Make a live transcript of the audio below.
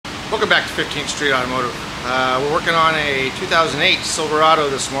Welcome back to 15th Street Automotive. We're working on a 2008 Silverado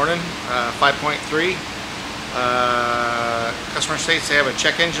this morning, 5.3. Customer states they have a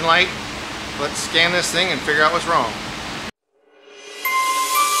check engine light. Let's scan this thing and figure out what's wrong.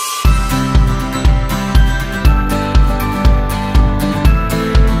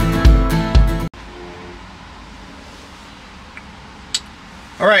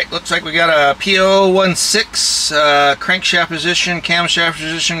 Alright, looks like we got a P0016 crankshaft position, camshaft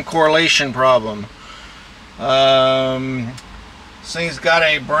position correlation problem. This thing's got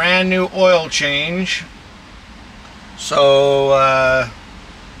a brand new oil change, so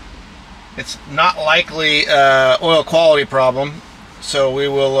it's not likely oil quality problem, so we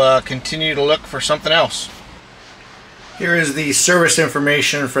will continue to look for something else. Here is the service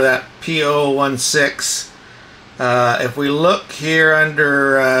information for that P0016. If we look here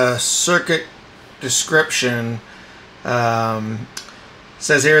under circuit description,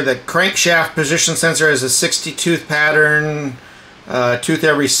 says here the crankshaft position sensor has a 60 tooth pattern, tooth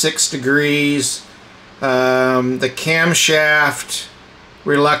every 6 degrees. The camshaft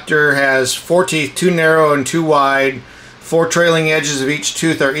reluctor has 4 teeth, 2 narrow and 2 wide. 4 trailing edges of each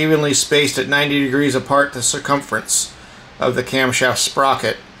tooth are evenly spaced at 90 degrees apart the circumference of the camshaft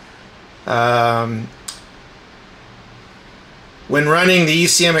sprocket. When running, the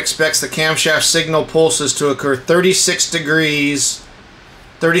ECM expects the camshaft signal pulses to occur 36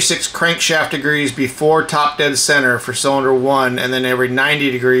 crankshaft degrees before top dead center for cylinder 1, and then every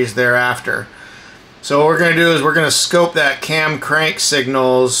 90 degrees thereafter. So what we're going to do is we're going to scope that cam crank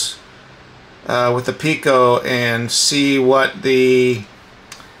signals with the Pico and see what the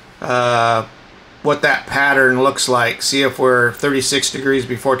what that pattern looks like. See if we're 36 degrees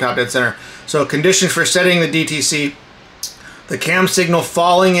before top dead center. So conditions for setting the DTC. The cam signal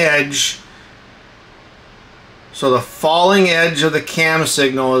falling edge, so the falling edge of the cam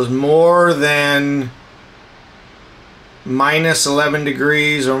signal is more than minus 11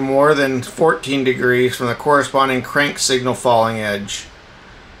 degrees or more than 14 degrees from the corresponding crank signal falling edge.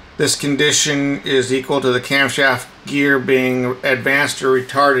 This condition is equal to the camshaft gear being advanced or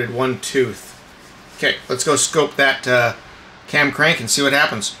retarded 1 tooth. Okay, let's go scope that cam crank and see what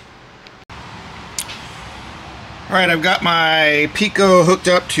happens. Alright, I've got my Pico hooked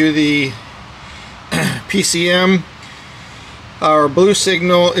up to the PCM. Our blue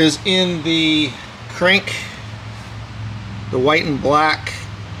signal is in the crank, the white and black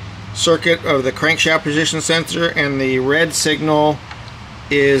circuit of the crankshaft position sensor, and the red signal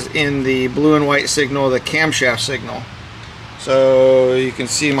is in the blue and white signal of the camshaft signal. So you can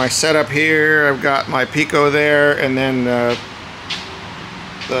see my setup here. I've got my Pico there, and then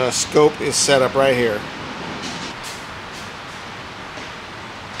the scope is set up right here.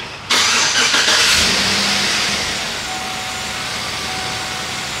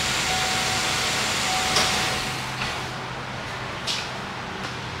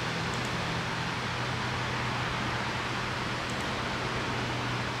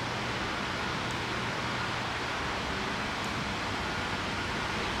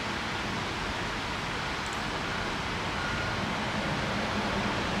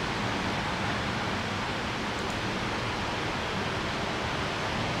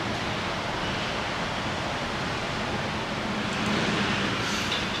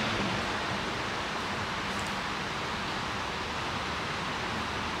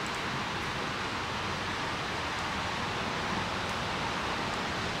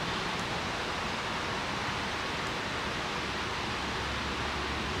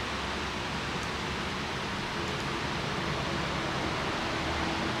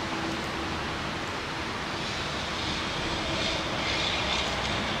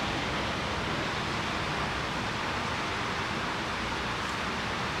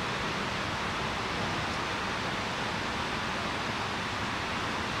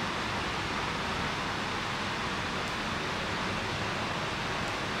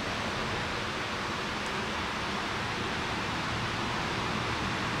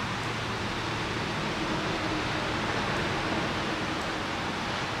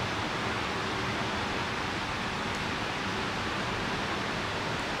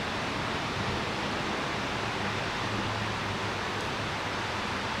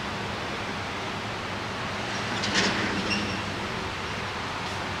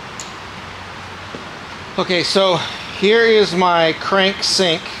 Okay, so here is my crank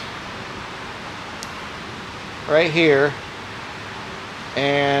sync right here,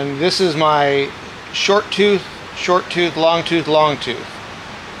 and this is my short tooth, long tooth, long tooth.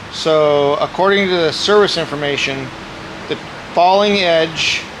 So according to the service information, the falling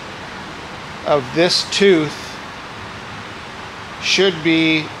edge of this tooth should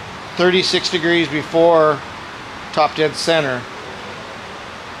be 36 degrees before top dead center,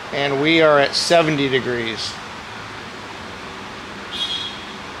 and we are at 70 degrees.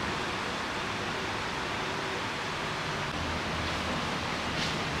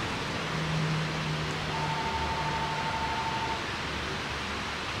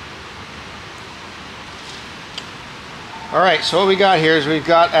 Alright, so what we got here is we've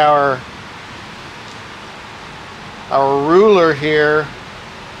got our ruler here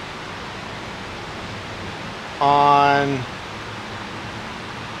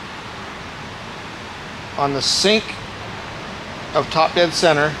on the sink of top dead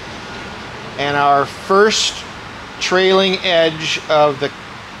center, and our first trailing edge of the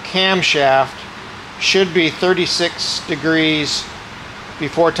camshaft should be 36 degrees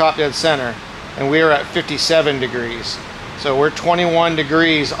before top dead center, and we are at 57 degrees. So we're 21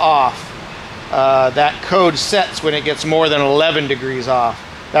 degrees off. That code sets when it gets more than 11 degrees off.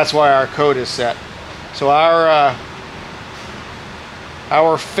 That's why our code is set. So our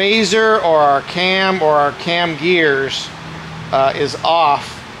phaser or our cam gears is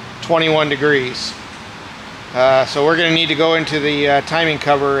off 21 degrees. So we're going to need to go into the timing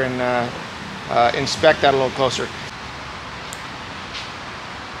cover and inspect that a little closer.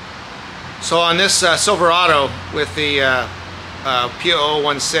 So on this Silverado with the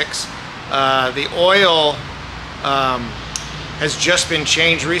P0016, the oil has just been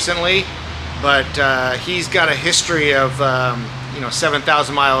changed recently, but he's got a history of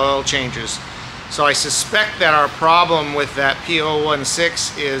 7,000 mile oil changes. So I suspect that our problem with that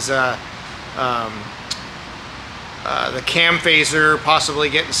P0016 is the cam phaser possibly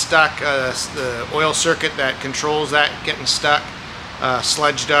getting stuck, the oil circuit that controls that getting stuck,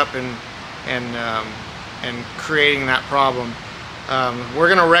 sludged up and creating that problem. We're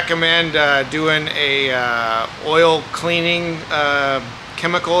going to recommend doing a oil cleaning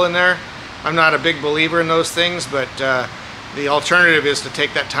chemical in there. I'm not a big believer in those things, but the alternative is to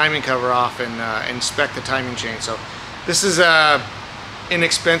take that timing cover off and inspect the timing chain. So this is a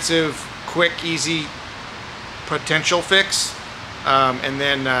inexpensive, quick, easy potential fix, and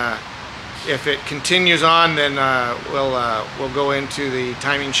then if it continues on, then we'll go into the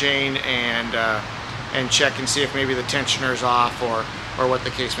timing chain and check and see if maybe the tensioner is off or what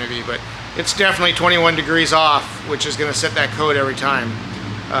the case may be. But it's definitely 21 degrees off, which is going to set that code every time.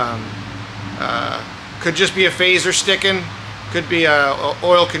 Could just be a phaser sticking, could be a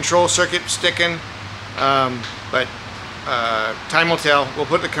oil control circuit sticking, but time will tell. We'll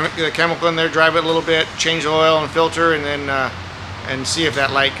put the chemical in there, drive it a little bit, change the oil and filter, and then and see if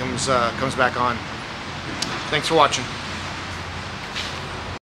that light comes back on. Thanks for watching.